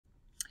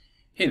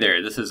Hey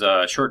there, this is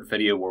a short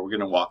video where we're going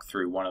to walk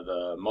through one of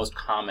the most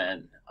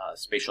common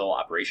spatial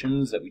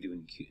operations that we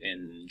do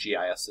in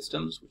GIS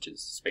systems, which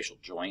is spatial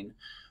join.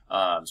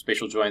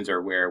 Spatial joins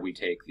are where we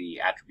take the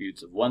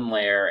attributes of one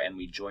layer and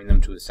we join them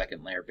to a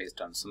second layer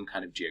based on some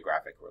kind of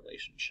geographic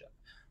relationship.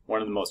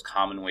 One of the most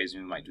common ways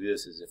we might do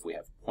this is if we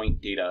have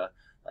point data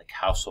like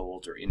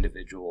households or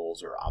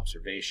individuals or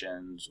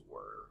observations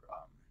or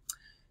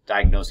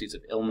diagnoses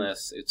of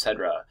illness,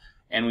 etc.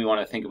 And we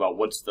want to think about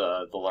what's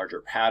the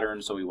larger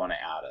pattern, so we want to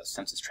add a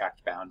census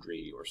tract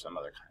boundary or some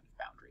other kind of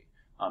boundary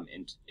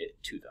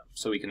to them.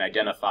 So we can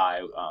identify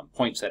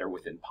points that are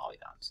within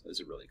polygons.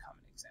 That's a really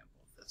common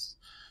example of this.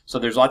 So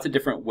there's lots of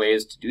different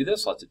ways to do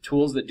this, lots of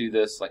tools that do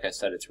this. Like I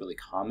said, it's really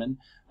common.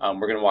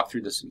 We're going to walk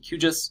through this in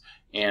QGIS,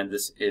 and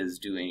this is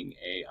doing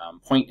a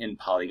point in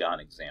polygon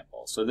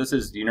example. So this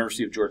is the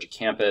University of Georgia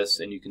campus,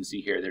 and you can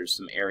see here there's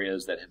some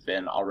areas that have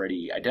been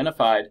already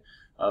identified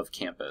of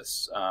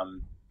campus.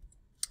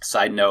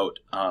 Side note,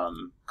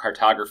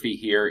 cartography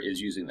here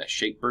is using the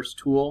shape burst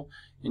tool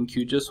in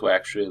QGIS, so I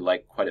actually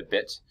like quite a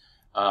bit.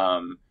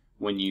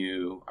 When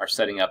you are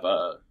setting up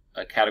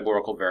a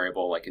categorical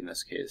variable, like in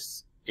this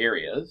case,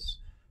 areas,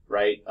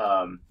 right,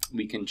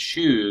 we can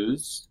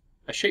choose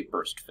a shape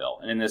burst fill.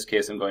 And in this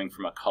case, I'm going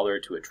from a color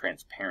to a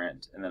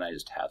transparent, and then I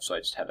just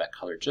have that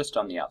color just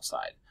on the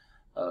outside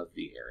of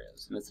the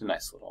areas. And it's a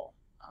nice little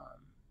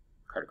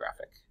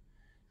cartographic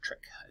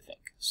trick, I think.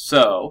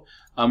 So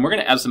we're going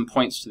to add some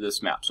points to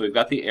this map. So we've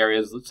got the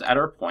areas. Let's add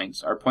our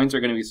points. Our points are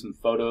going to be some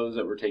photos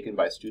that were taken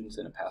by students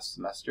in a past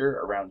semester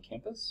around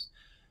campus.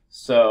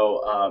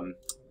 So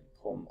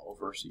pull them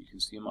over so you can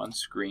see them on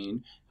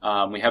screen.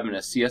 We have them in a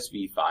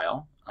CSV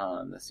file.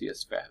 The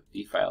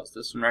CSV file is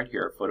this one right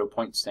here, photo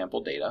point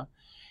sample data.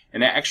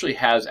 And it actually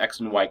has X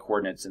and Y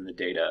coordinates in the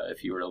data.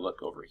 If you were to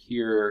look over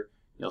here,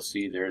 you'll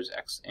see there's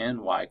X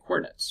and Y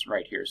coordinates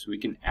right here. So we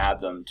can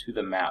add them to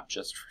the map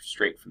just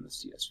straight from the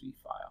CSV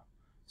file.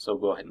 So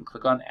go ahead and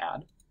click on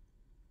Add,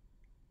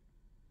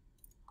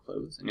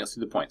 close, and you'll see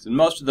the points. And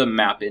most of them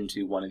map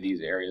into one of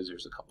these areas.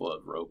 There's a couple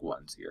of rogue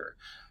ones here.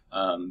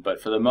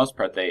 But for the most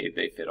part,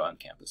 they fit on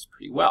campus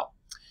pretty well.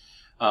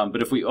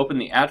 But if we open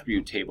the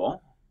attribute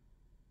table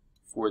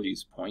for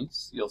these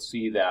points, you'll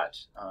see that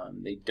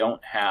they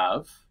don't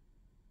have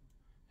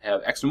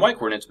X and Y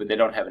coordinates, but they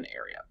don't have an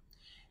area.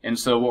 And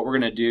so what we're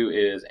going to do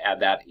is add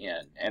that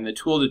in. And the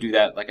tool to do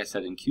that, like I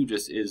said in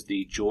QGIS, is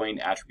the Join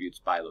Attributes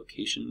by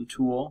Location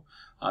tool.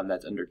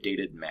 That's under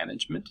Data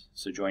Management.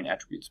 So join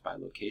attributes by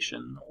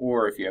location.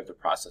 Or if you have the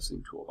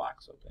processing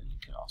toolbox open, you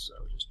can also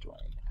just join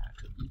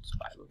attributes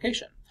by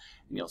location.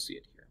 And you'll see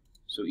it here.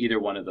 So either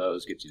one of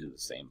those gets you to the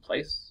same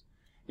place.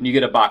 And you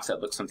get a box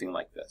that looks something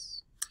like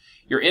this.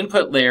 Your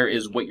input layer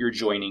is what you're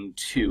joining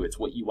to. It's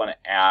what you want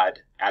to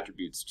add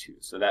attributes to.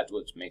 So that's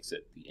what makes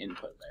it the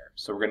input layer.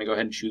 So we're going to go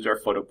ahead and choose our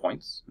photo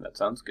points. That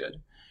sounds good.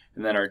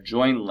 And then our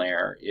join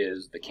layer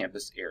is the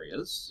campus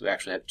areas. So I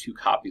actually have two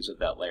copies of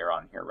that layer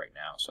on here right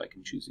now, so I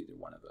can choose either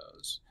one of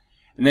those.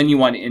 And then you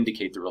want to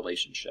indicate the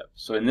relationship.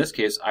 So in this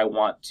case, I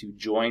want to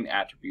join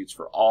attributes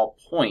for all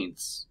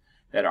points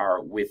that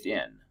are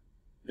within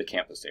the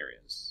campus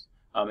areas.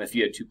 If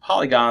you had two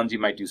polygons, you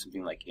might do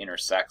something like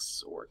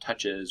intersects or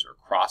touches or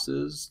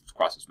crosses.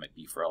 Crosses might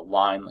be for a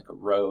line, like a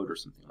road or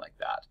something like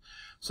that.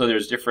 So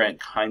there's different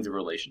kinds of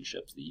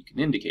relationships that you can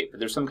indicate, but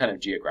there's some kind of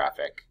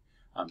geographic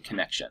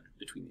connection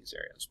between these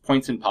areas.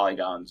 Points and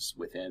polygons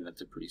within,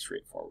 that's a pretty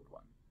straightforward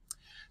one.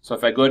 So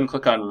if I go ahead and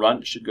click on Run,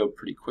 it should go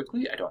pretty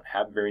quickly. I don't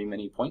have very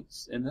many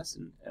points in this,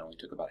 and it only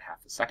took about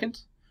half a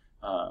second.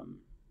 Right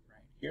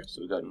here,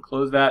 so we go ahead and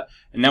close that.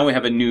 And now we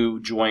have a new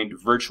joined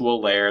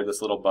virtual layer.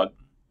 This little bug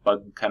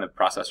kind of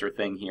processor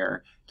thing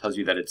here tells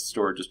you that it's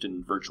stored just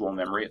in virtual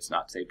memory. It's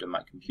not saved on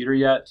my computer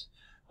yet.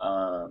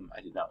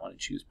 I did not want to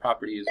choose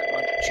properties. I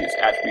wanted to choose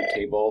attribute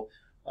table.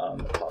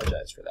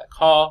 Apologize for that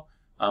call.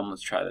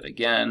 Let's try that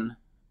again.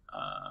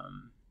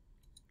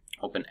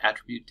 Open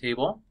attribute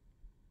table.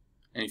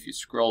 And if you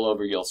scroll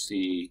over, you'll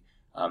see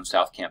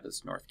South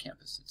Campus, North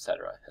Campus,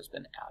 etc. has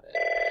been added.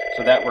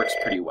 So that works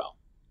pretty well.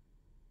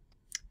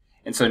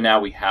 And so now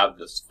we have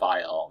this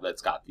file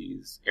that's got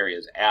these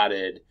areas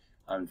added.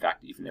 In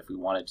fact, even if we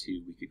wanted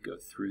to, we could go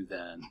through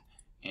then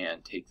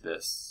and take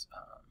this,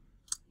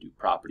 do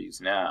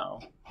properties now.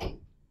 Give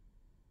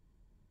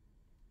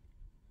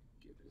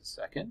it a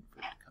second for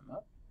it to come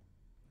up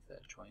with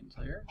that joins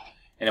layer.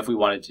 And if we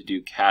wanted to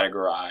do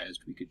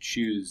categorized, we could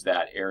choose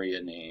that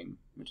area name,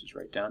 which is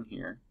right down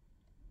here,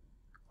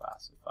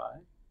 classify.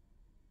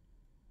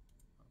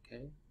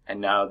 Okay,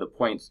 and now the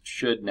points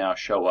should now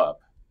show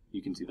up.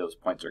 You can see those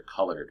points are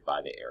colored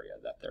by the area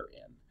that they're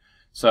in.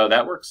 So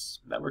that works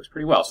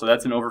pretty well. So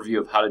that's an overview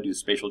of how to do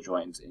spatial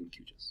joins in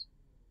QGIS.